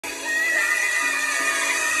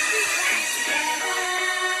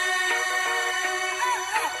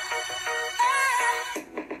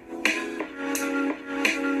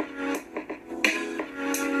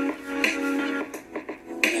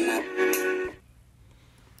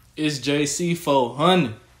It's JC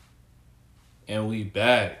 400. And we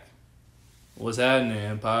back. What's happening,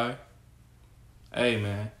 Empire? Hey,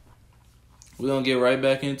 man. We're going to get right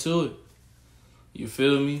back into it. You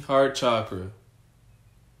feel me? Heart Chakra.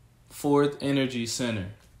 Fourth energy center.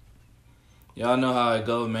 Y'all know how it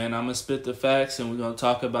go, man. I'm going to spit the facts and we're going to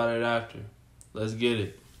talk about it after. Let's get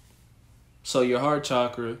it. So your heart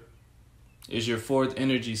chakra is your fourth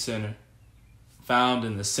energy center, found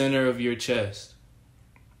in the center of your chest.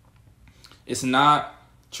 It's not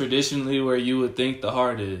traditionally where you would think the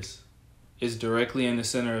heart is. It's directly in the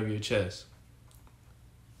center of your chest.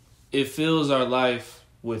 It fills our life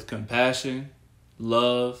with compassion,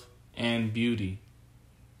 love, and beauty.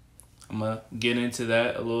 I'm going to get into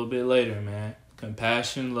that a little bit later, man.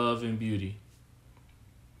 Compassion, love, and beauty.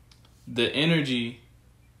 The energy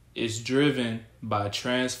is driven by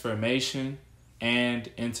transformation and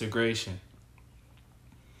integration.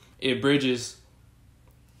 It bridges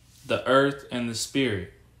the earth and the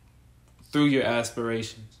spirit through your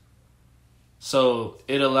aspirations. So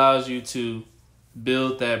it allows you to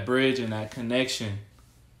build that bridge and that connection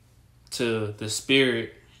to the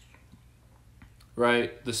spirit,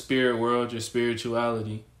 right? The spirit world, your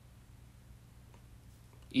spirituality,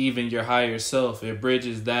 even your higher self. It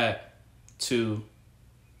bridges that to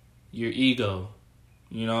your ego.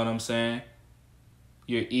 You know what I'm saying?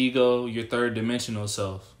 Your ego, your third dimensional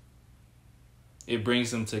self. It brings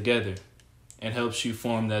them together and helps you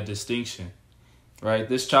form that distinction, right?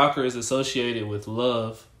 This chakra is associated with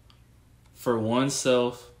love for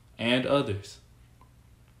oneself and others.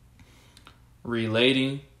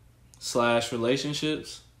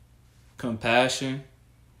 Relating/relationships, compassion,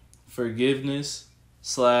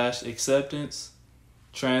 forgiveness/acceptance,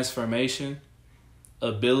 transformation,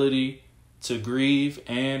 ability to grieve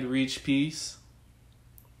and reach peace,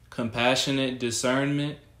 compassionate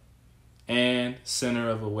discernment, and center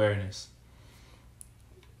of awareness.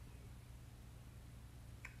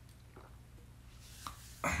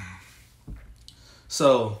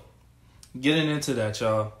 So, getting into that,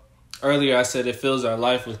 y'all. Earlier I said it fills our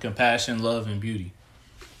life with compassion, love, and beauty.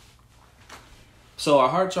 So our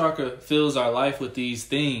heart chakra fills our life with these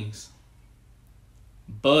things,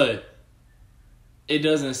 but it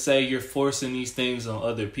doesn't say you're forcing these things on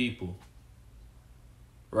other people,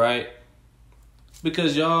 right?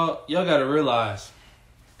 Because y'all gotta realize,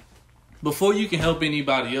 before you can help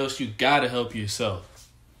anybody else, you gotta help yourself,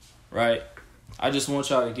 right? I just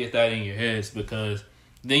want y'all to get that in your heads, because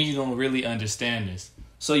then you're gonna really understand this.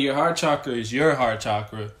 So your heart chakra is your heart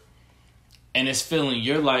chakra, and it's filling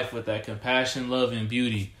your life with that compassion, love, and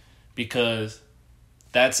beauty, because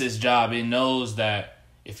that's its job. It knows that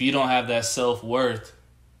if you don't have that self-worth,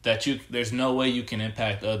 there's no way you can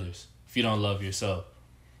impact others if you don't love yourself.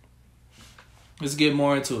 Let's get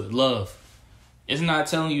more into it. Love. It's not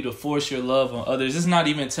telling you to force your love on others. It's not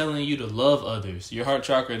even telling you to love others. Your heart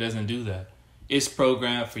chakra doesn't do that. It's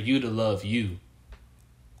programmed for you to love you.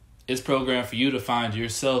 It's programmed for you to find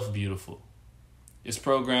yourself beautiful. It's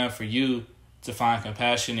programmed for you to find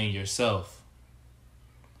compassion in yourself,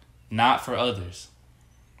 not for others.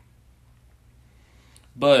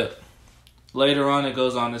 But later on it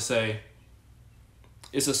goes on to say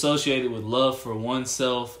it's associated with love for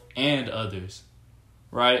oneself and others,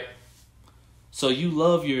 right? So you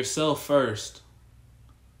love yourself first,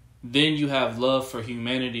 then you have love for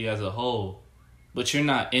humanity as a whole, but you're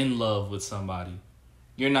not in love with somebody.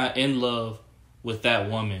 You're not in love with that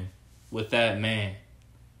woman, with that man,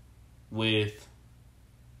 with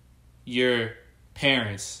your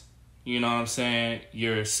parents, you know what I'm saying?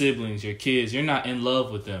 Your siblings, your kids. You're not in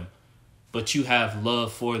love with them, but you have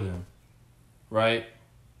love for them, right?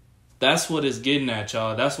 That's what it's getting at,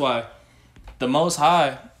 y'all. That's why the Most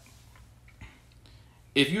High,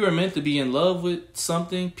 if you were meant to be in love with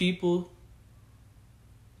something, people,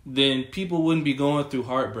 then people wouldn't be going through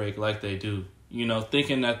heartbreak like they do. You know,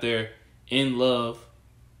 thinking that they're in love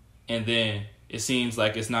and then it seems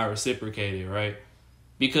like it's not reciprocated, right?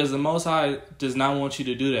 Because the Most High does not want you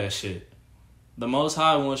to do that shit. The Most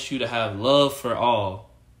High wants you to have love for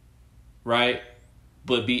all, right?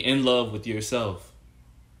 But be in love with yourself.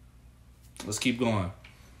 Let's keep going.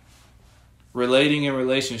 Relating in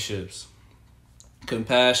relationships.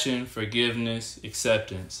 Compassion, forgiveness,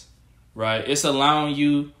 acceptance, right? It's allowing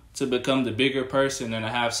you to become the bigger person and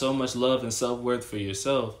to have so much love and self-worth for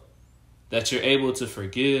yourself that you're able to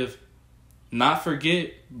forgive, not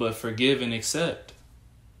forget, but forgive and accept.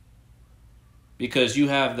 Because you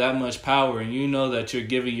have that much power, and you know that you're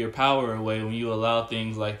giving your power away when you allow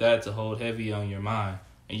things like that to hold heavy on your mind,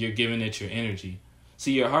 and you're giving it your energy.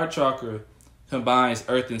 See, your heart chakra combines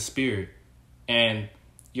earth and spirit, and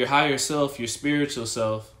your higher self, your spiritual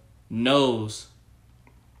self, knows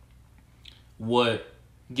what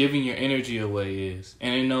giving your energy away is.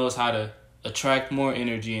 And it knows how to attract more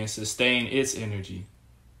energy and sustain its energy.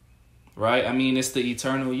 Right? I mean, it's the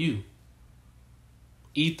eternal you.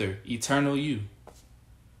 Ether, eternal you.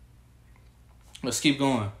 Let's keep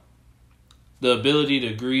going. The ability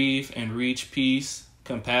to grieve and reach peace,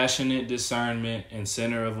 compassionate discernment, and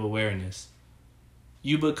center of awareness.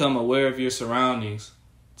 You become aware of your surroundings.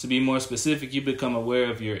 To be more specific, you become aware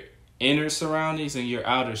of your inner surroundings and your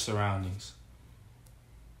outer surroundings.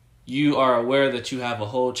 You are aware that you have a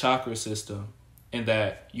whole chakra system and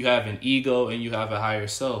that you have an ego and you have a higher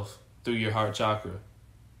self through your heart chakra,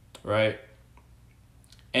 right?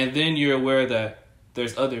 And then you're aware that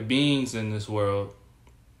there's other beings in this world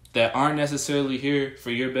that aren't necessarily here for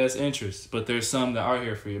your best interests, but there's some that are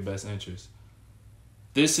here for your best interests.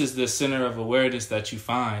 This is the center of awareness that you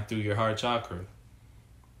find through your heart chakra.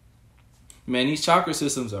 Man, these chakra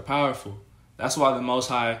systems are powerful. That's why the Most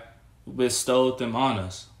High bestowed them on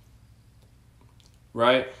us.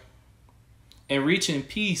 Right? And reaching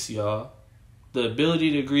peace, y'all. The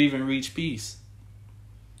ability to grieve and reach peace.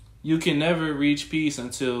 You can never reach peace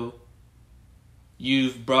until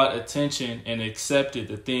you've brought attention and accepted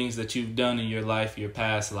the things that you've done in your life, your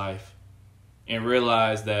past life, and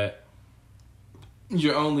realize that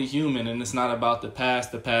you're only human and it's not about the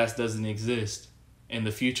past. The past doesn't exist and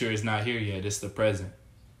the future is not here yet. It's the present.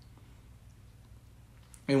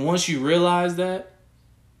 And once you realize that,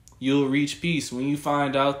 you'll reach peace when you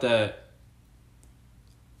find out that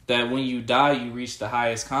when you die, you reach the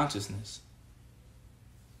highest consciousness.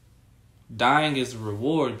 Dying is a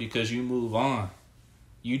reward because you move on.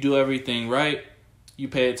 You do everything right. You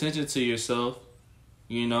pay attention to yourself.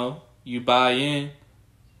 You buy in.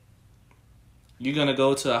 You're going to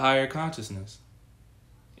go to a higher consciousness.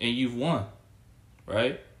 And you've won.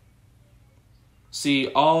 Right? See,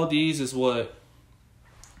 all these is what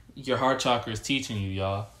your heart chakra is teaching you,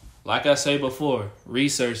 y'all. Like I say before,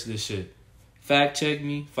 research this shit. Fact check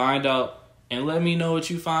me, find out, and let me know what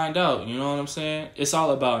you find out. You know what I'm saying? It's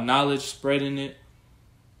all about knowledge, spreading it,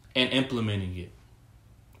 and implementing it.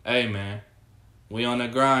 Hey, man. We on the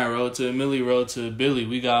grind, road to a milli, road to a billy.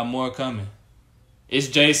 We got more coming. It's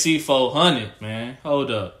JC 400, man.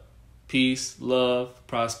 Hold up. Peace, love,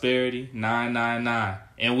 prosperity, 999.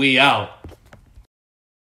 And we out.